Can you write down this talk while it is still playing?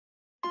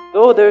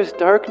Though there's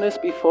darkness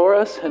before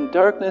us and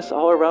darkness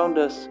all around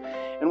us,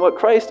 and what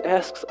Christ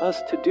asks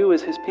us to do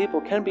as His people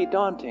can be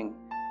daunting,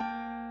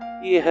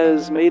 He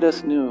has made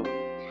us new.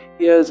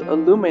 He has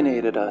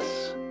illuminated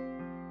us.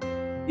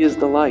 He is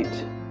the light.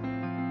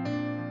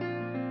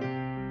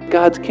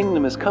 God's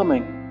kingdom is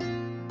coming.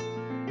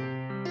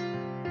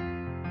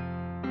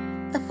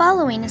 The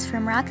following is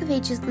from Rock of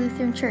Ages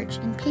Lutheran Church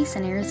in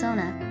Payson,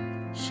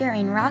 Arizona,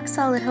 sharing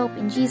rock-solid hope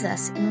in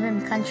Jesus in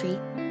Rim Country.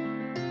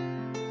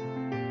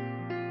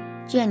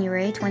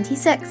 January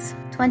 26,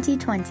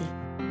 2020.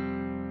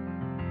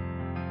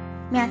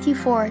 Matthew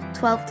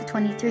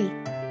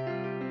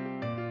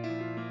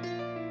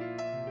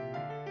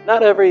 4:12-23.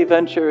 Not every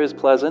venture is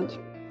pleasant.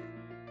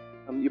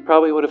 You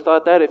probably would have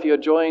thought that if you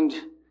had joined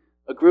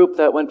a group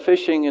that went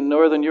fishing in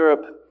Northern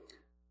Europe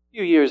a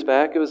few years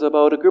back. It was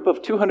about a group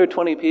of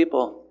 220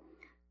 people.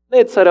 They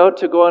had set out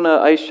to go on an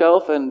ice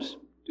shelf and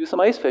do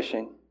some ice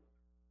fishing,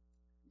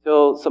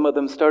 until some of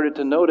them started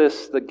to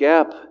notice the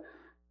gap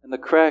and the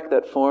crack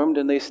that formed,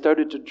 and they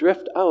started to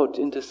drift out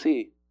into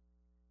sea.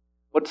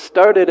 What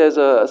started as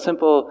a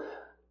simple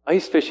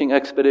ice fishing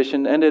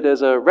expedition ended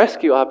as a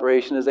rescue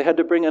operation, as they had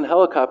to bring in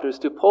helicopters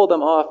to pull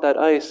them off that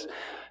ice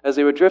as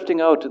they were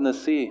drifting out in the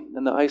sea,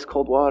 in the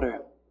ice-cold water.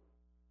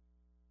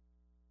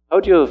 How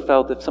would you have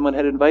felt if someone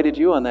had invited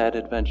you on that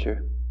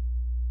adventure?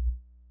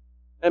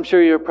 I'm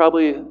sure you're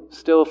probably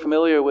still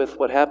familiar with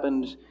what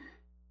happened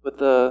with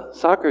the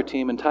soccer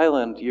team in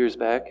Thailand years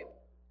back,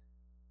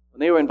 when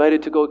they were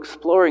invited to go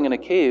exploring in a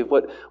cave.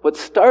 What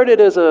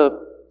started as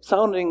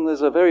sounding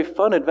as a very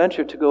fun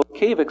adventure to go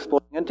cave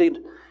exploring ended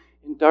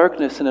in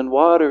darkness and in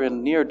water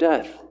and near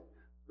death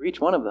for each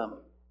one of them.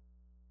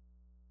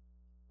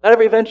 Not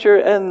every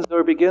venture ends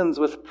or begins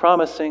with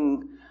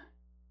promising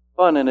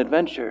fun and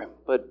adventure,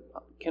 but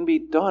can be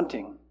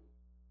daunting.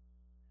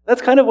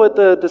 That's kind of what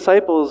the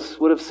disciples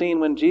would have seen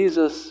when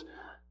Jesus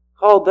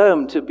called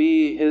them to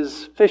be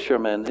His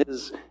fishermen,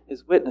 His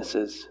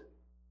witnesses.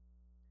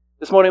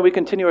 This morning we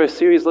continue our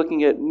series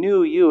looking at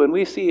New You, and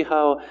we see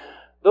how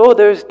though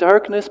there's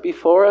darkness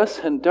before us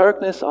and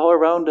darkness all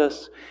around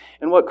us,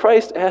 and what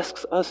Christ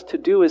asks us to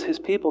do as His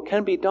people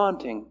can be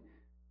daunting,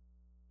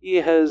 He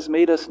has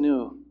made us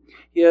new.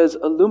 He has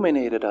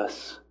illuminated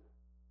us.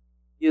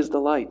 He is the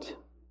light.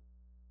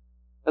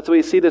 That's what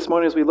we see this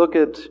morning as we look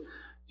at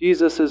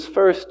Jesus'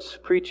 first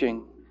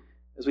preaching,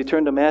 as we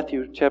turn to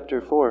Matthew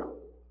chapter 4.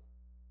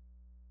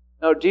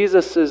 Now,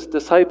 Jesus'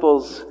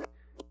 disciples,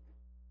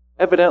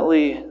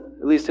 evidently,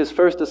 at least His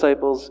first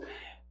disciples,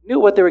 knew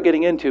what they were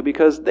getting into,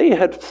 because they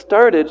had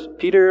started,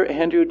 Peter,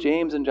 Andrew,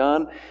 James, and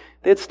John,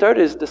 they had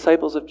started as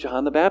disciples of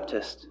John the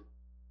Baptist.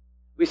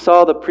 We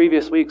saw the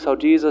previous weeks how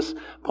John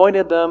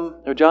pointed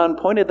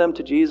them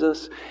to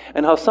Jesus,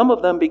 and how some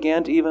of them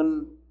began to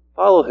even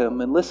follow Him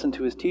and listen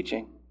to His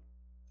teaching.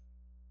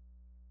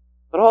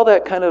 But all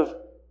that kind of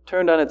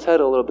turned on its head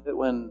a little bit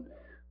when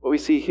what we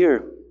see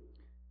here.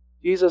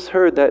 Jesus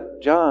heard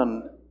that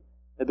John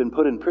had been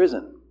put in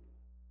prison.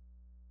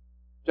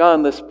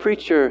 John, this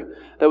preacher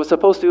that was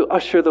supposed to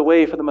usher the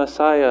way for the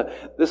Messiah,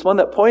 this one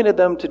that pointed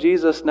them to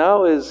Jesus,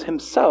 now is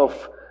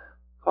himself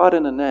caught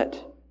in a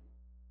net.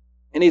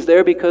 And he's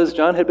there because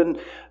John had been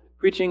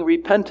preaching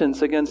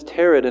repentance against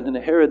Herod and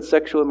Herod's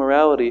sexual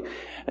immorality,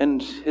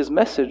 and his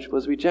message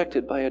was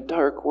rejected by a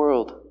dark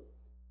world.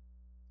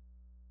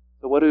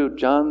 So what do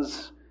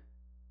John's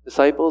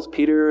disciples,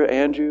 Peter,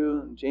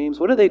 Andrew, James,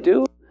 what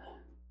do?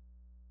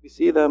 We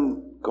see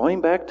them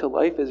going back to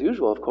life as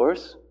usual, of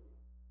course.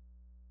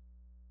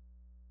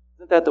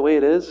 Isn't that the way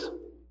it is?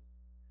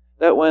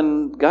 That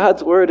when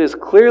God's word is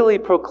clearly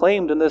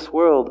proclaimed in this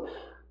world,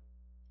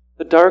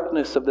 the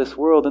darkness of this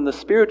world and the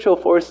spiritual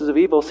forces of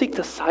evil seek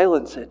to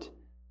silence it.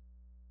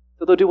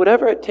 So they'll do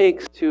whatever it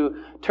takes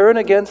to turn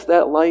against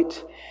that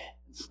light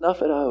and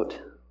snuff it out.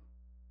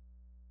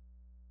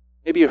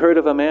 Maybe you heard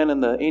of a man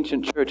in the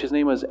ancient church. His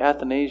name was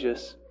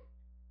Athanasius.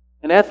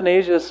 And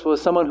Athanasius was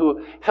someone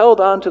who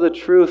held on to the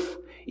truth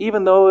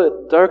even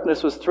though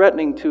darkness was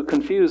threatening to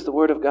confuse the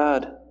Word of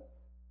God.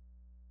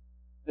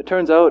 It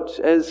turns out,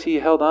 as he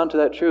held on to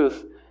that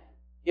truth,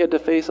 he had to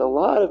face a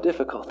lot of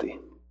difficulty.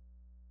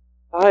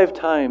 5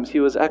 times he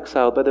was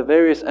exiled by the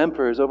various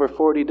emperors over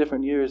 40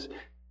 different years.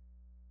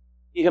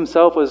 He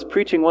himself was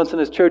preaching once in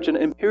his church, and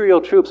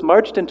imperial troops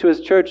marched into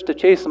his church to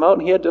chase him out,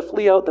 and he had to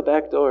flee out the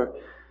back door.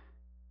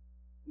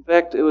 In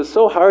fact, it was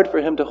so hard for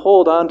him to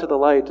hold on to the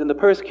light, and the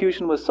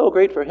persecution was so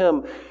great for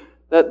him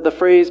that the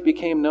phrase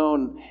became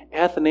known,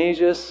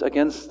 Athanasius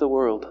against the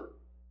world.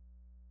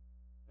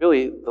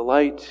 Really, the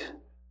light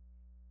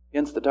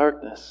against the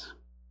darkness.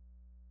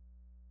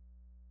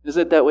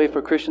 Isn't it that way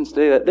for Christians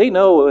today? That they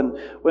know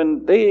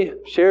when they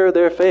share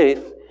their faith,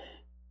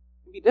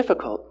 it can be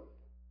difficult.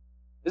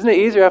 Isn't it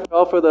easier, after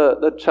all, for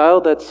the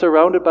child that's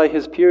surrounded by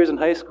his peers in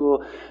high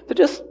school to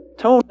just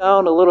tone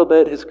down a little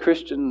bit his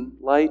Christian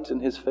light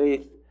and his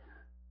faith,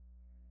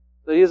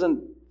 so he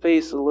doesn't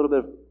face a little bit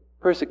of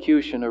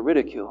persecution or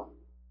ridicule?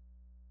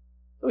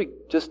 So he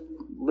just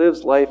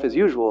lives life as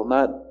usual,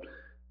 not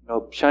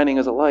shining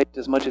as a light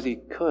as much as he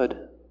could.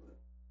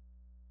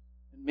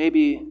 And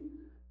maybe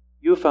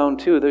you found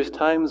too, there's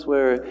times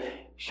where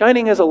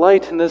shining as a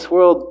light in this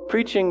world,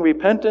 preaching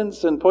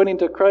repentance and pointing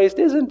to Christ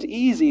isn't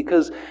easy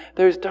because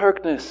there's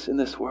darkness in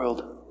this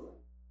world.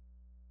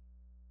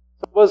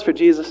 It was for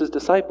Jesus'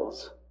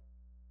 disciples.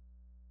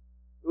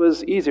 It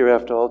was easier,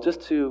 after all,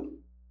 just to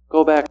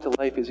go back to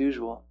life as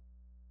usual.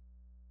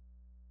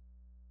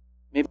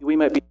 Maybe we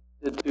might be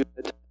able to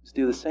at times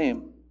do the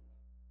same.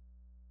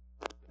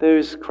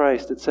 There's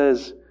Christ. It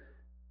says,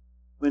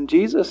 when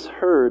Jesus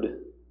heard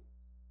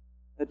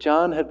that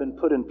John had been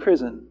put in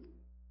prison,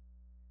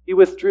 he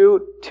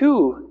withdrew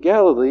to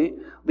Galilee,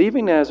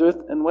 leaving Nazareth,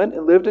 and went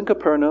and lived in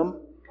Capernaum,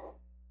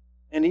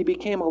 and he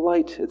became a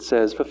light, it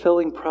says,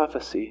 fulfilling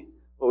prophecy,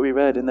 what we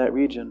read in that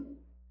region.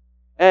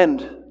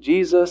 And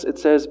Jesus, it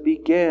says,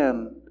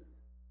 began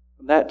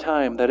from that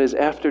time, that is,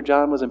 after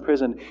John was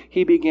imprisoned,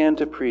 he began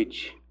to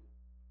preach.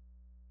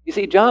 You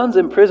see, John's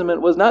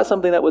imprisonment was not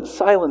something that would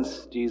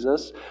silence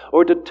Jesus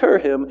or deter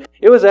him.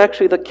 It was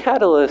actually the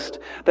catalyst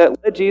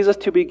that led Jesus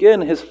to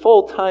begin his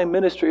full-time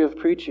ministry of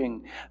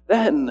preaching.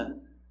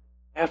 Then,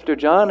 after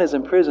John is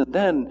imprisoned,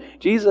 then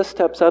Jesus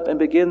steps up and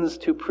begins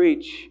to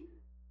preach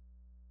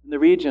in the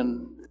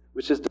region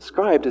which is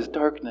described as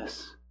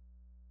darkness.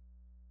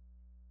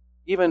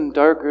 Even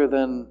darker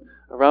than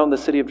around the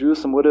city of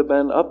Jerusalem would have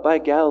been up by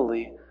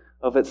Galilee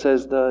of, it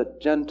says, the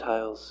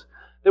Gentiles.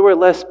 There were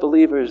less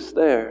believers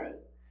there,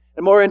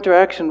 and more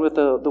interaction with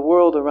the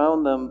world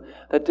around them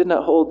that did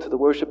not hold to the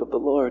worship of the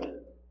Lord. And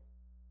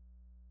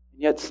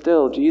yet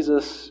still,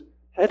 Jesus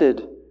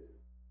headed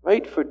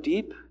right for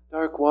deep,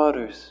 dark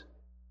waters,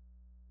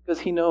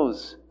 because he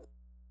knows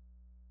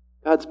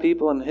God's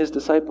people and his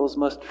disciples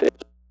must fish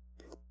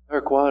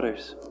dark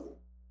waters.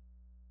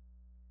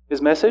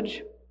 His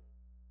message?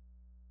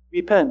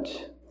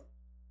 Repent,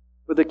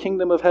 for the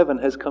kingdom of heaven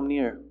has come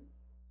near.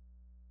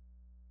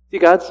 See,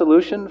 God's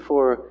solution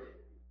for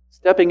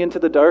stepping into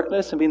the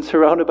darkness and being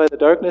surrounded by the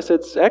darkness,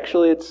 it's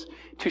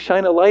to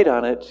shine a light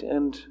on it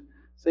and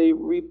say,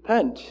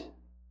 repent,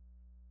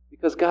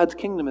 because God's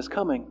kingdom is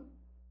coming.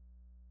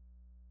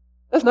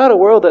 That's not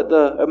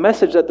a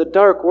message that the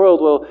dark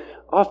world will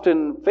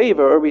often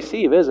favor or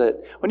receive, is it?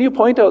 When you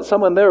point out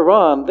someone they're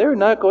wrong, they're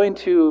not going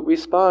to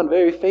respond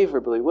very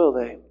favorably, will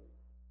they?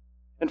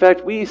 In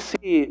fact, we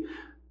see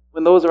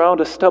when those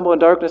around us stumble in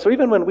darkness, or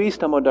even when we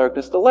stumble in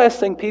darkness, the last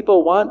thing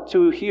people want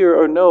to hear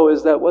or know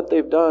is that what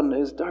they've done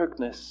is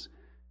darkness.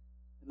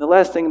 And the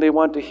last thing they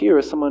want to hear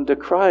is someone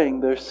decrying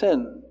their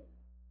sin.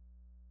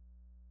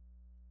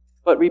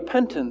 But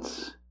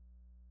repentance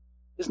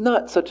is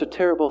not such a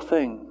terrible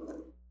thing.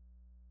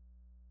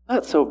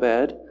 Not so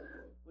bad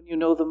when you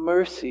know the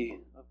mercy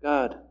of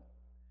God.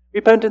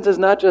 Repentance is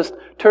not just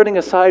turning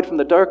aside from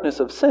the darkness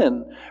of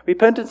sin.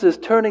 Repentance is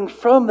turning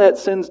from that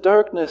sin's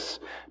darkness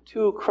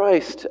to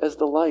Christ as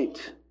the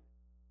light.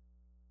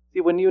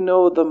 See, when you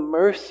know the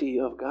mercy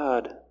of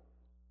God,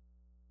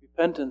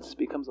 repentance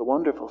becomes a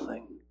wonderful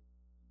thing.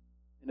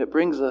 And it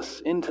brings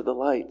us into the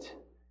light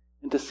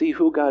and to see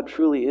who God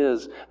truly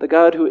is, the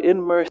God who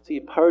in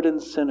mercy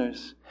pardons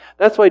sinners.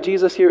 That's why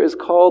Jesus here is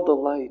called the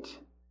light.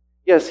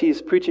 Yes,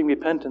 he's preaching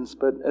repentance,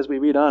 but as we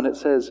read on, it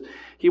says,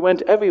 he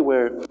went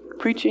everywhere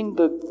preaching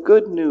the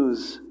good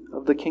news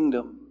of the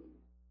kingdom.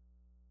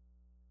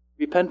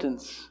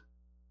 Repentance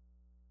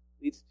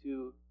leads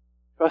to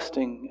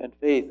trusting and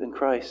faith in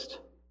Christ,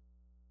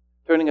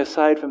 turning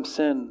aside from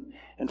sin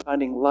and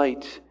finding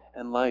light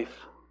and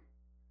life.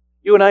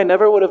 You and I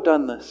never would have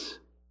done this.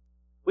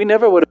 We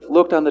never would have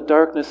looked on the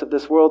darkness of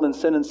this world and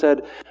sin and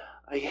said,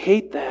 I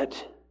hate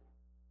that,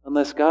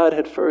 unless God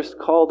had first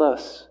called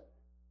us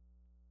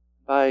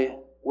by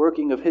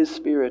working of his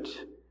Spirit,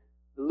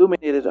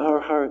 illuminated our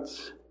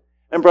hearts,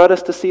 and brought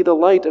us to see the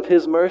light of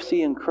his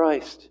mercy in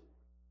Christ.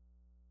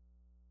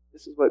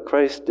 This is what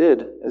Christ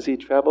did as he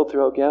traveled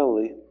throughout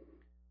Galilee.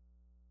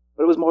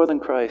 But it was more than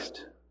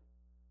Christ.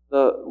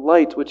 The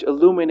light which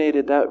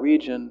illuminated that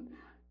region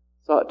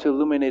sought to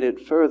illuminate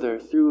it further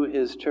through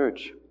his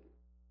church.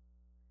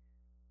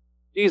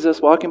 Jesus,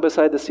 walking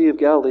beside the Sea of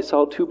Galilee,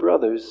 saw two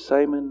brothers,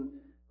 Simon,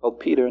 called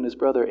Peter, and his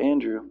brother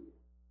Andrew.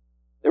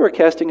 They were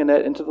casting a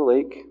net into the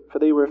lake, for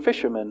they were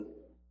fishermen,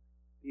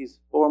 these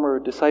former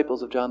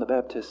disciples of John the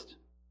Baptist.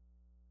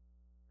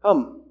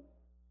 Come,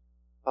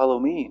 follow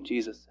me,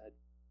 Jesus said.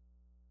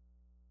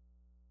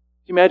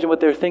 Can you imagine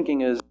what they're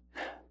thinking is,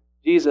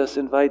 Jesus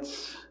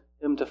invites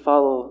him to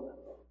follow,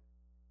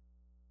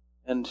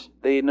 and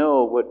they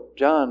know what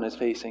John is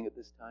facing at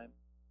this time.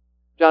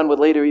 John would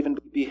later even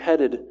be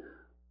beheaded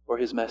for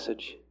his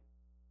message.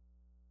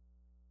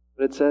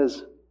 But it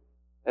says,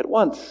 at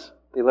once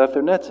they left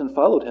their nets and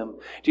followed him.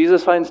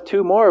 Jesus finds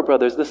two more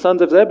brothers, the sons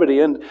of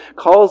Zebedee, and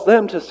calls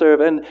them to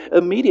serve. And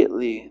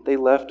immediately they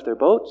left their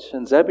boats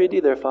and Zebedee,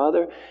 their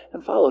father,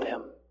 and followed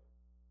him.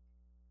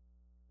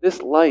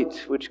 This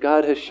light which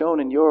God has shown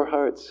in your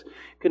hearts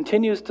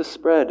continues to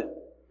spread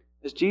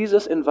as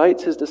Jesus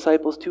invites his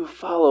disciples to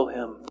follow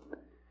him.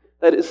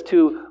 That is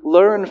to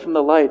learn from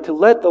the light, to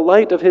let the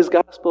light of his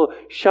gospel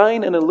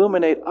shine and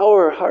illuminate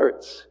our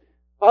hearts.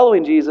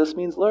 Following Jesus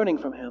means learning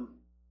from him.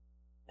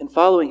 And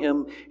following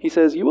him, he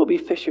says, you will be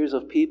fishers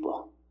of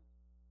people.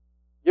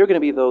 you're going to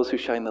be those who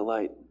shine the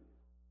light.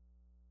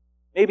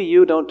 Maybe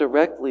you don't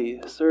directly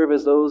serve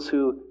as those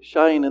who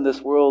shine in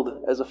this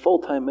world as a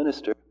full-time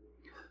minister.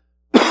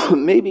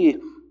 Maybe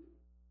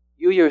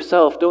you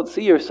yourself don't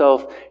see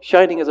yourself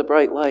shining as a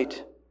bright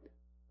light,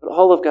 but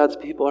all of God's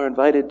people are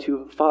invited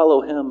to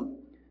follow Him,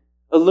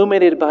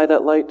 illuminated by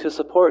that light to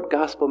support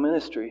gospel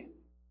ministry.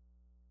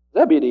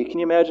 Zebedee, can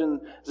you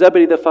imagine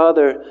Zebedee the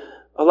father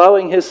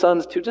allowing his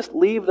sons to just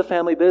leave the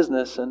family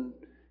business and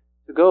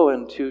to go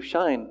and to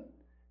shine,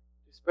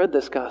 to spread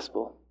this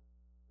gospel,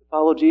 to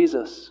follow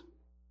Jesus?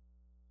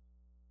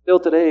 Still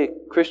today,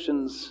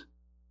 Christians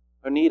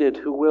are needed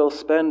who will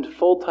spend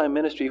full-time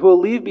ministry, who will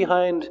leave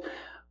behind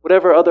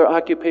whatever other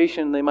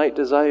occupation they might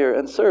desire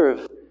and serve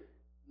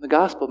in the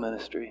gospel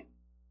ministry.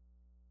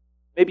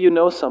 Maybe you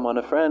know someone,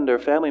 a friend or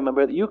family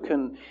member, that you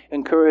can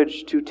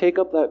encourage to take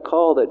up that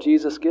call that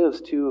Jesus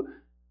gives to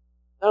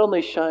not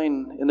only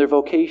shine in their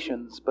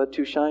vocations, but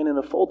to shine in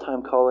a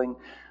full-time calling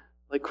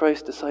like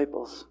Christ's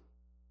disciples.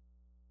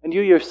 And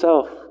you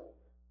yourself,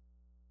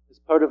 as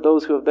part of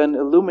those who have been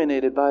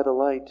illuminated by the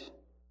light,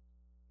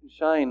 can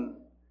shine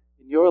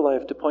in your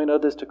life to point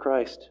others to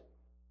Christ.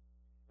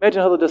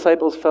 Imagine how the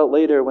disciples felt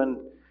later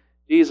when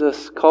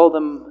Jesus called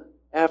them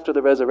after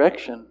the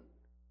resurrection and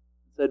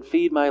said,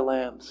 "Feed my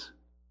lambs."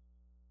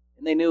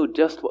 And they knew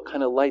just what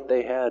kind of light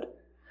they had.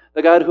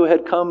 The God who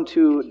had come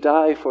to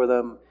die for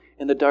them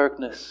in the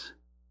darkness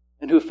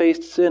and who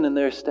faced sin in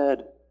their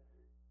stead.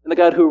 And the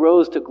God who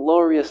rose to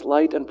glorious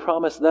light and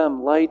promised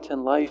them light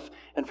and life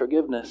and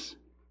forgiveness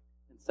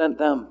and sent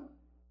them.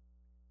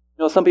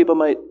 You know, some people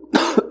might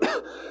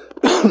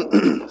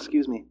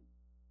excuse me.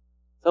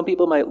 Some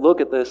people might look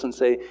at this and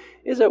say,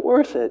 is it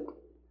worth it?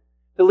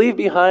 To leave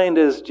behind,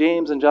 as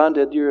James and John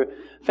did, your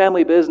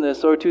family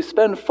business, or to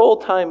spend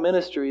full-time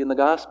ministry in the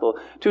gospel,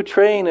 to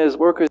train as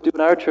workers do in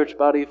our church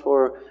body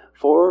for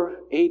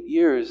 8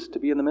 years to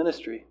be in the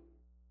ministry.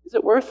 Is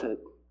it worth it?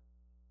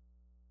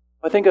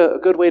 I think a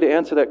good way to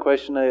answer that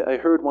question I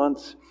heard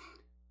once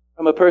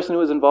from a person who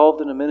was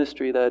involved in a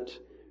ministry that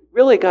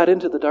really got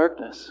into the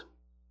darkness.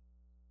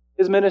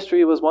 His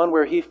ministry was one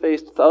where he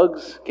faced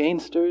thugs,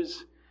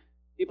 gangsters,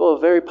 people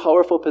of very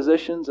powerful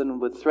positions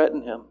and would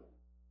threaten him.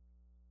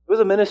 It was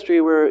a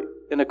ministry where,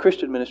 in a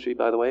Christian ministry,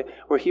 by the way,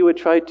 where he would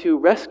try to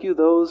rescue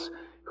those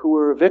who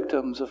were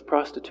victims of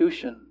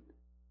prostitution,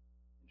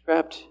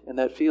 trapped in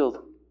that field.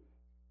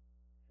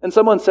 And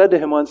someone said to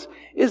him once,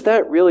 is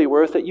that really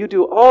worth it? You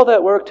do all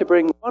that work to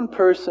bring one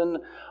person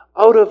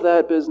out of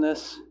that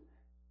business,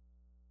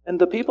 and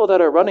the people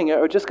that are running it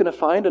are just going to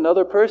find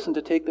another person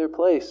to take their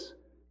place.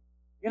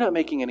 You're not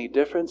making any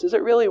difference. Is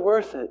it really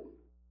worth it?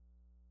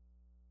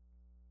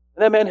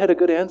 And that man had a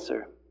good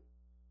answer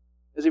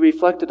as he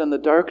reflected on the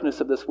darkness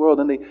of this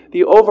world and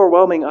the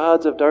overwhelming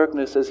odds of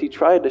darkness as he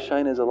tried to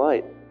shine as a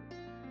light.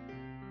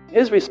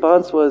 His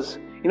response was,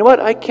 you know what,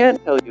 I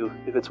can't tell you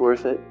if it's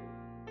worth it,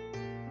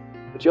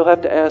 but you'll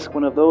have to ask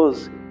one of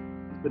those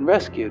who's been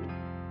rescued.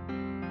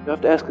 You'll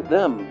have to ask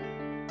them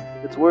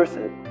if it's worth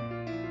it.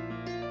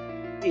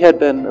 He had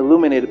been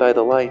illuminated by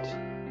the light.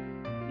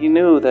 He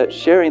knew that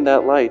sharing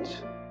that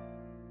light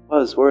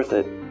was worth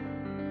it.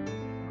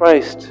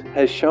 Christ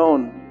has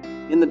shone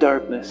in the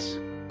darkness,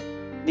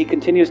 and He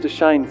continues to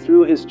shine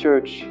through His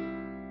church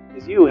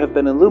as you have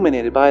been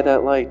illuminated by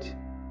that light.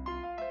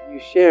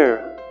 You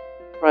share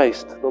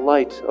Christ, the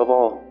light of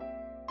all.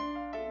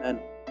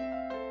 Amen.